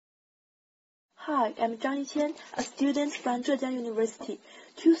Hi, I'm Zhang Yiqian, a student from Zhejiang University.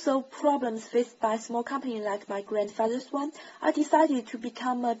 To solve problems faced by small companies like my grandfather's one, I decided to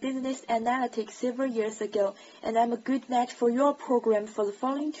become a business analytic several years ago, and I'm a good match for your program for the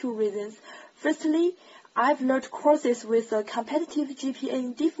following two reasons. Firstly, I've learned courses with a competitive GPA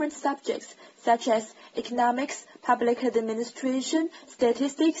in different subjects, such as economics, public administration,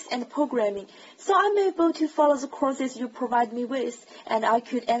 statistics, and programming. So I'm able to follow the courses you provide me with, and I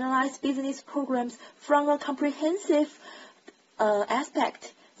could analyze business programs from a comprehensive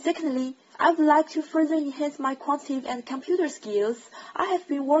aspect. Secondly, I would like to further enhance my quantitative and computer skills. I have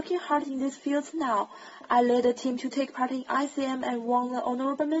been working hard in these fields now. I led a team to take part in ICM and won the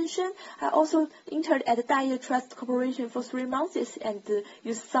honorable mention. I also interned at Daiye Trust Corporation for 3 months and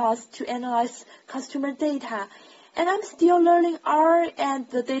used SAS to analyze customer data. And I'm still learning R and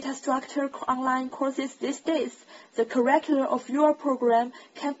the data structure online courses these days. The curriculum of your program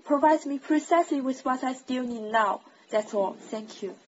can provide me precisely with what I still need now. That's all. Thank you.